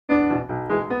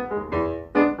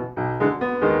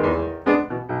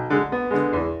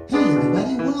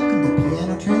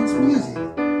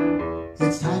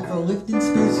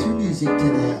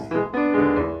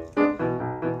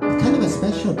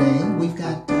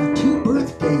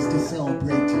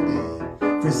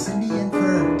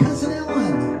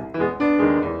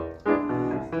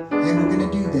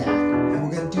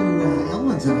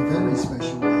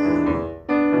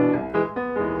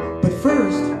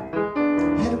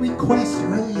request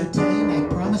earlier today, and I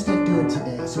promised I'd do it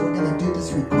today. So we're going to do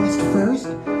this request first.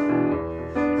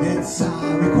 It's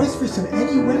a request for some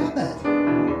Eddie Rabbitt.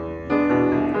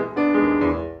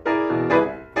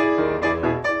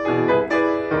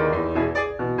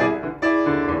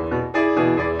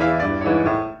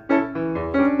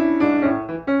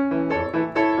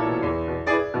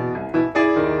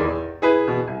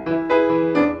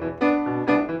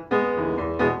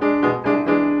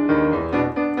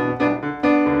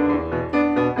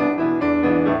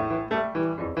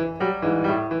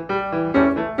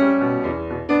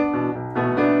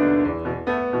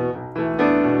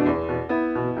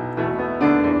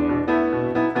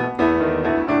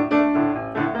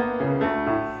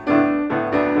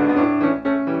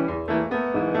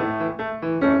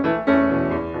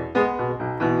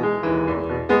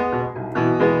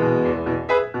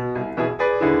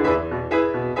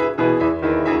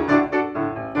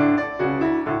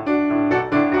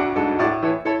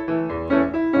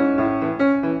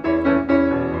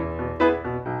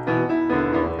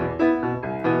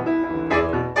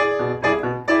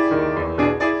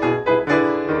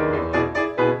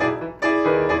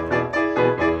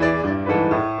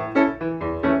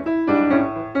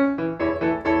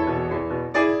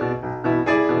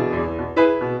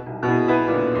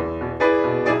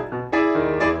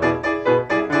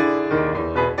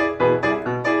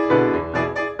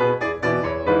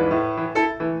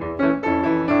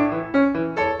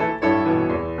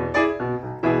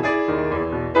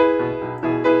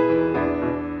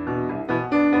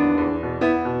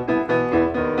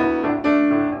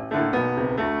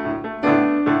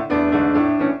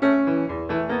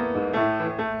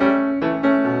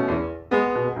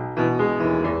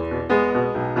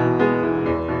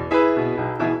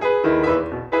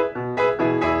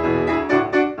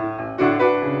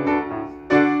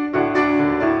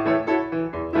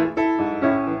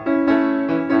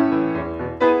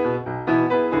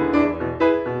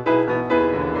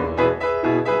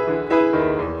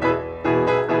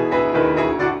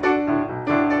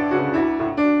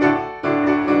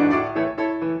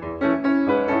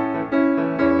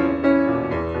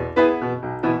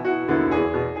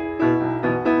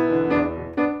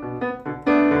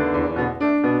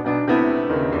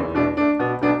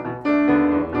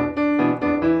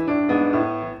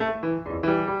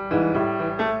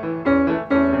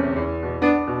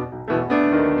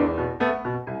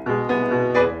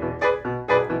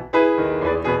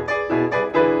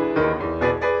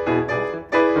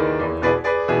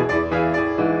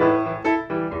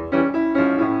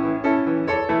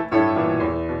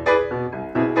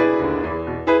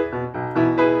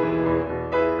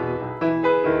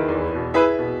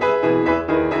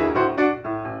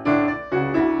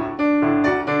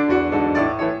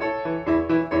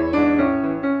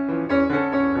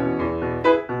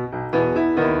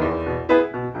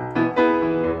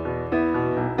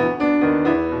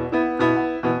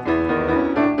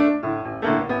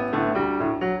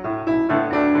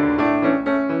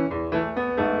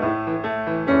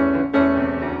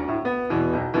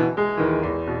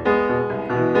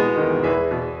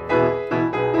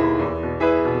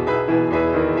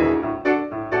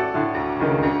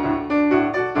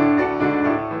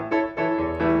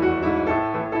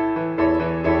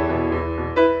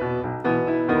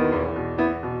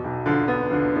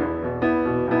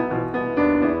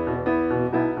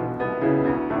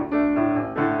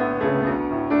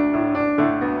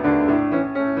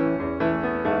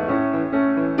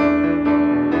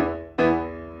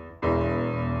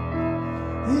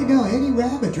 Eddie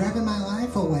Rabbitt, Driving My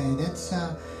Life Away. That's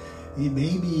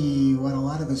maybe what a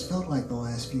lot of us felt like the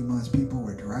last few months. People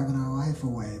were driving our life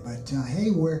away. But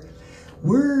hey,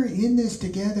 we're in this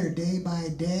together day by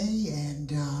day,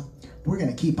 and we're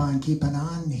going to keep on keeping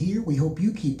on here. We hope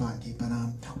you keep on keeping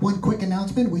on. One quick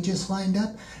announcement. We just lined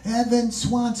up Evan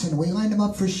Swanson. We lined him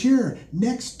up for sure.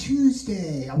 Next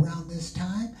Tuesday around this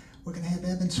time, we're going to have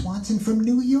Evan Swanson from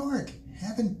New York.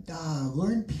 Haven't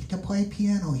learned to play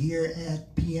piano here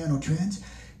at Piano Trends.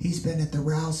 He's been at the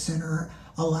Rouse Center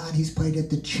a lot. He's played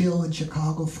at the Chill in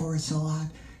Chicago for us a lot.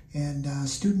 And a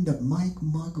student of Mike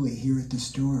Mugley here at the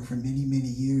store for many, many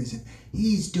years. And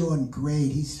he's doing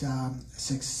great. He's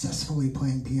successfully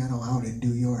playing piano out in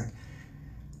New York.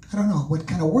 I don't know what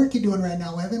kind of work you're doing right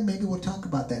now, Evan. Maybe we'll talk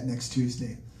about that next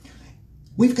Tuesday.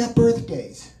 We've got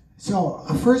birthdays. So,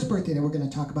 our first birthday that we're going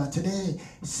to talk about today,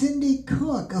 Cindy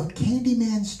Cook of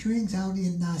Candyman Strings out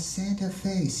in Santa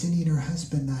Fe. Cindy and her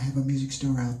husband have a music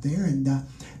store out there, and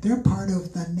they're part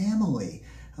of the NAMLY.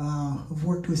 I've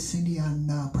worked with Cindy on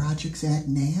projects at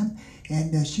NAMM,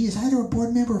 and she is either a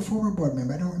board member or former board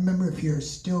member. I don't remember if you're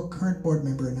still current board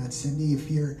member or not, Cindy. If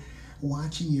you're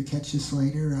watching, you catch this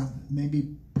later,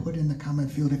 maybe put in the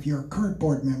comment field if you're a current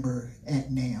board member at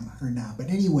NAMM or not. But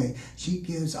anyway, she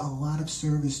gives a lot of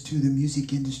service to the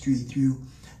music industry through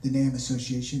the NAMM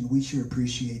Association. We sure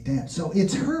appreciate that. So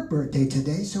it's her birthday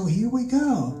today, so here we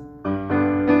go.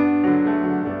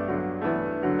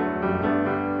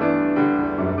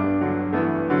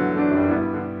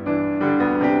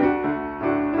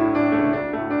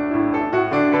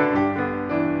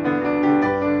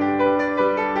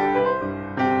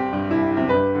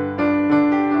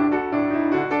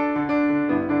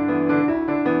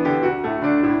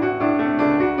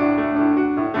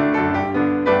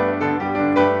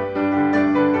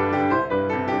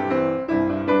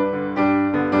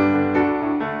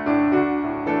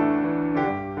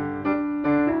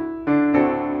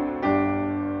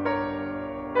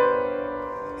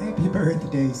 Happy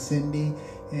birthday, Cindy,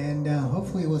 and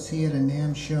hopefully we'll see you at a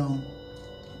NAMM show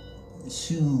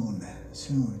soon.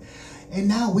 And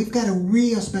now we've got a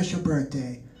real special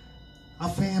birthday, a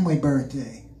family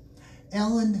birthday.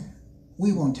 Ellen,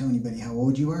 we won't tell anybody how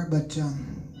old you are, but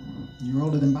you're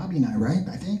older than Bobby and I, right?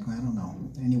 I think? I don't know.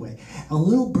 Anyway, a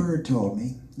little bird told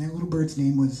me, that little bird's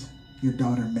name was your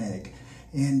daughter, Meg.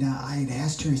 And I had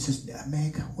asked her, I says,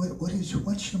 Meg,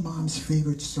 what's your mom's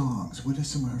favorite songs? What are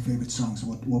some of her favorite songs?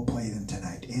 We'll play them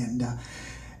tonight. And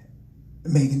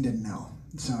Megan didn't know.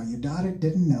 So your daughter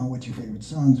didn't know what your favorite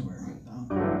songs were.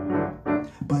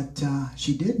 But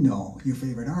she did know your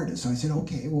favorite artist. So I said,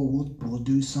 okay, well, we'll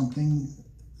do something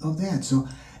of that. So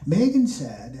Megan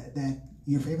said that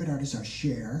your favorite artists are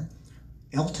Cher,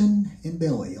 Elton, and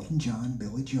Billy. Elton John,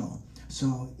 Billy Joel.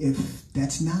 So if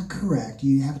that's not correct,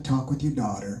 you have a talk with your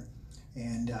daughter,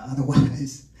 and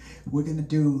otherwise, we're gonna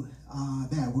do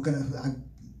that. I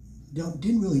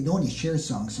didn't really know any Cher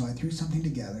songs, so I threw something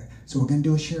together. So we're gonna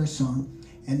do a Cher song,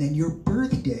 and then your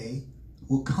birthday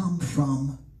will come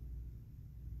from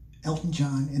Elton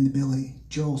John and the Billy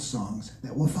Joel songs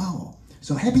that will follow.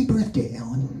 So happy birthday,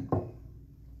 Ellen.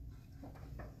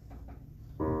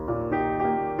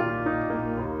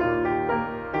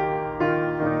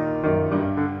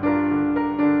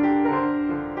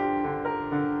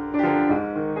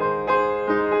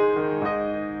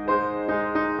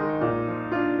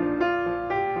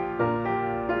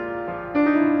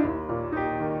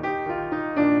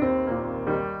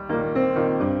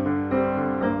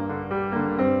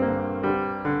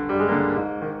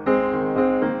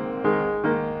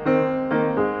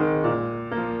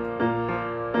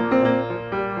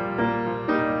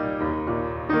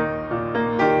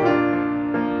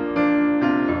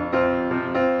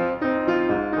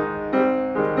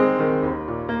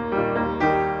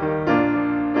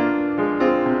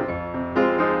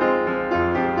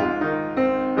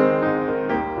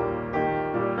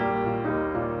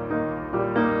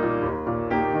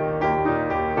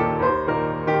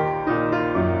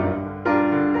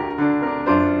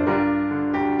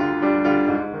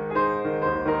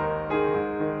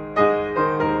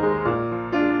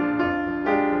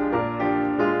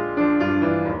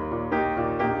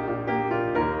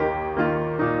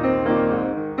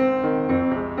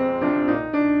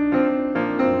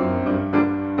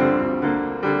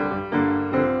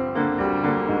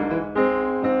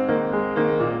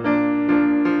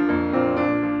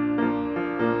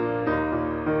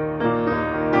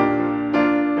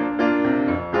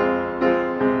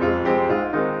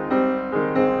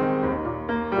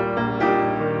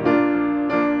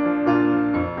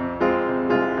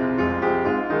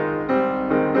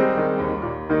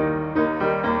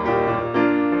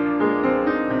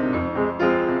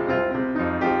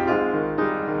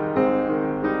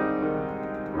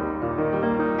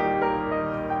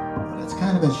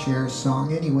 A Cher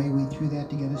song. Anyway, we threw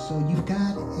that together. So you've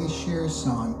got a Cher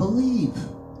song, believe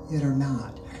it or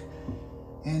not.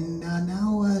 And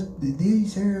now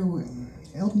these are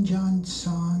Elton John's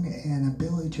song and a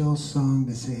Billy Joel song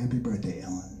to say happy birthday,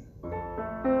 Ellen.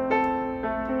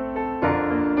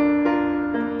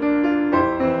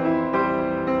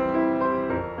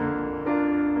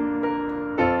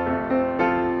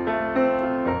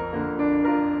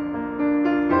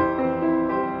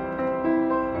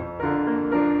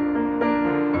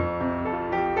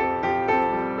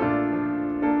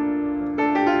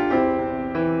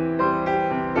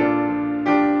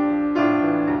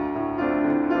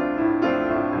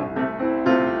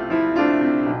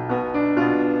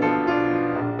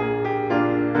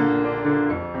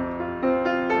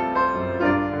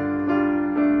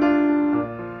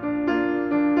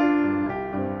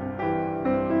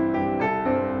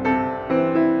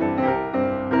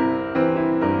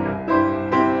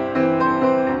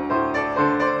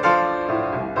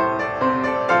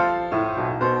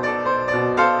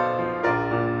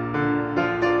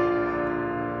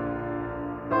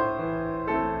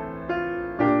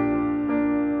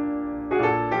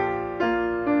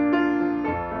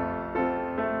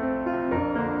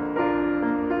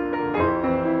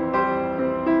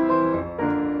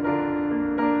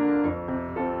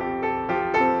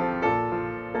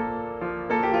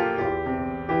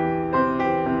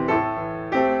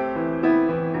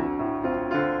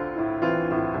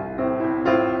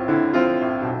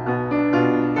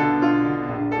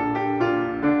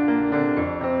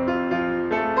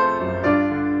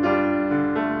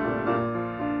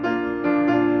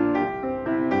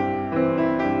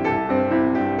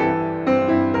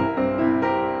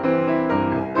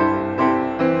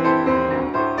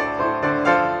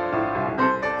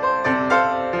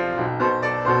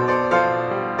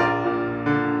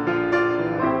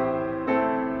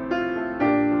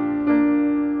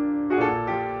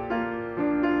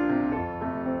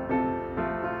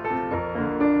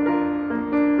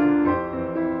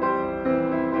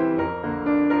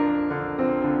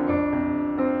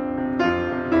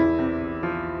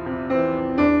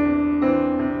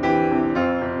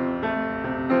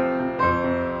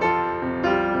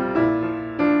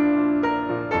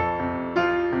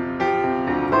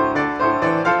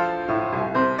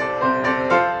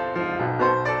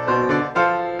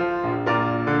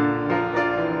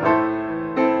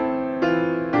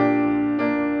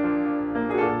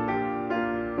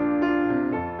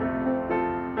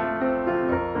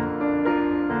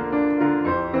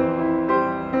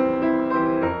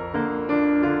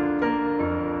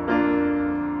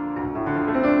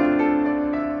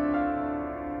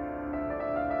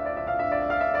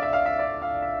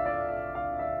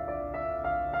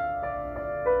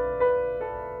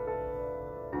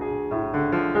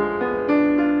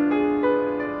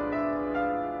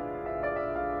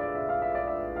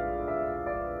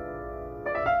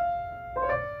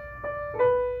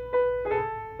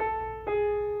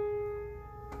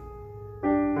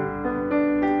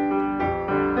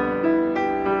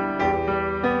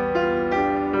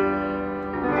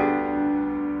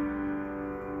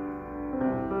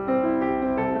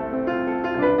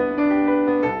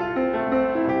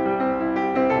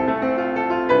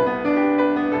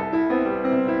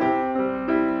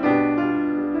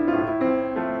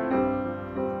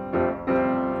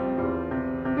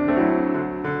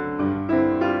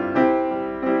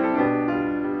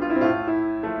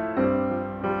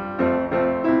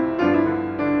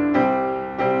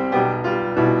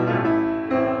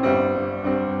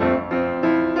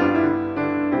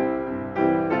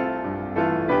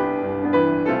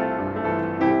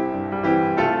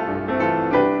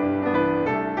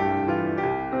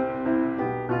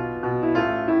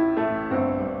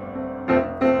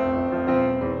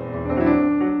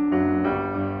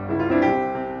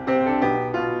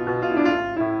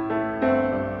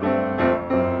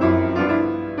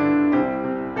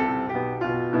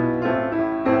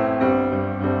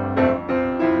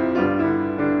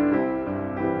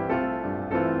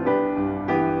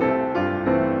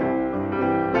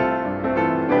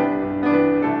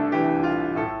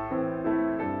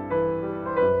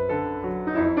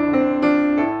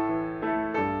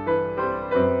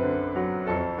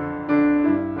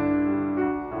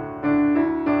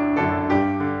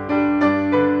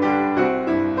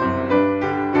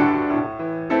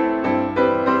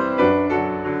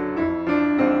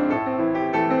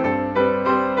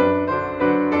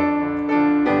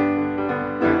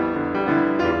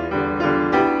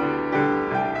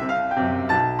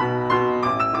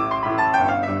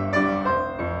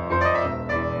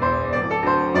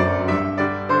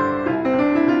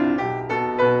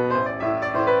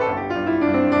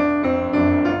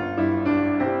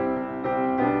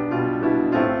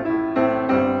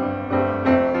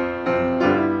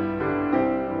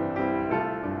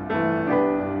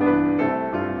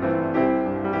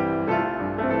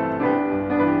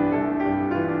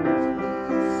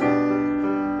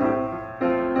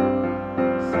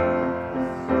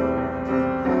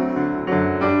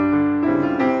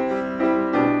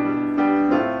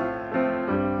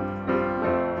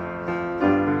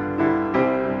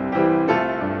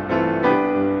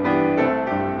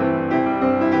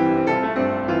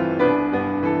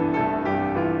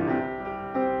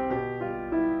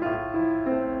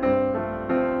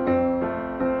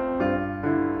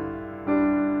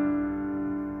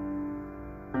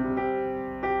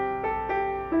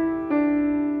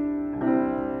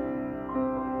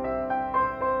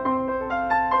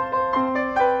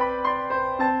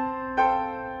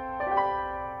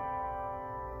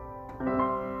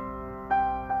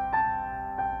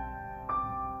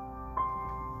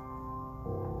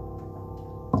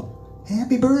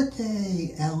 Happy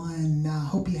birthday, Ellen.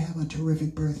 Hope you have a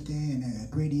terrific birthday and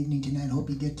a great evening tonight. Hope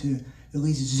you get to at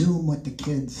least Zoom with the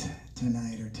kids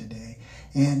tonight or today.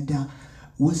 And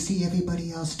we'll see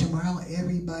everybody else tomorrow.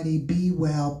 Everybody be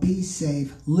well, be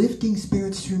safe, lifting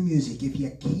spirits through music. If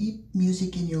you keep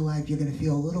music in your life, you're going to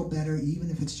feel a little better, even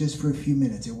if it's just for a few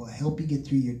minutes. It will help you get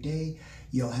through your day.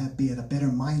 You'll be in a better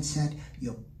mindset.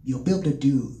 You'll be able to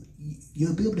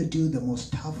do the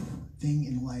most tough thing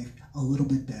in life a little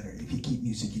bit better if you keep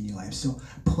music in your life. So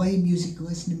play music,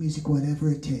 listen to music,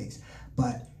 whatever it takes.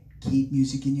 But keep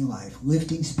music in your life.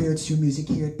 Lifting spirits through music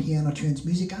here at Piano Trends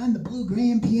Music on the Blue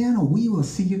Graham Piano. We will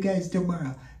see you guys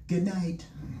tomorrow. Good night.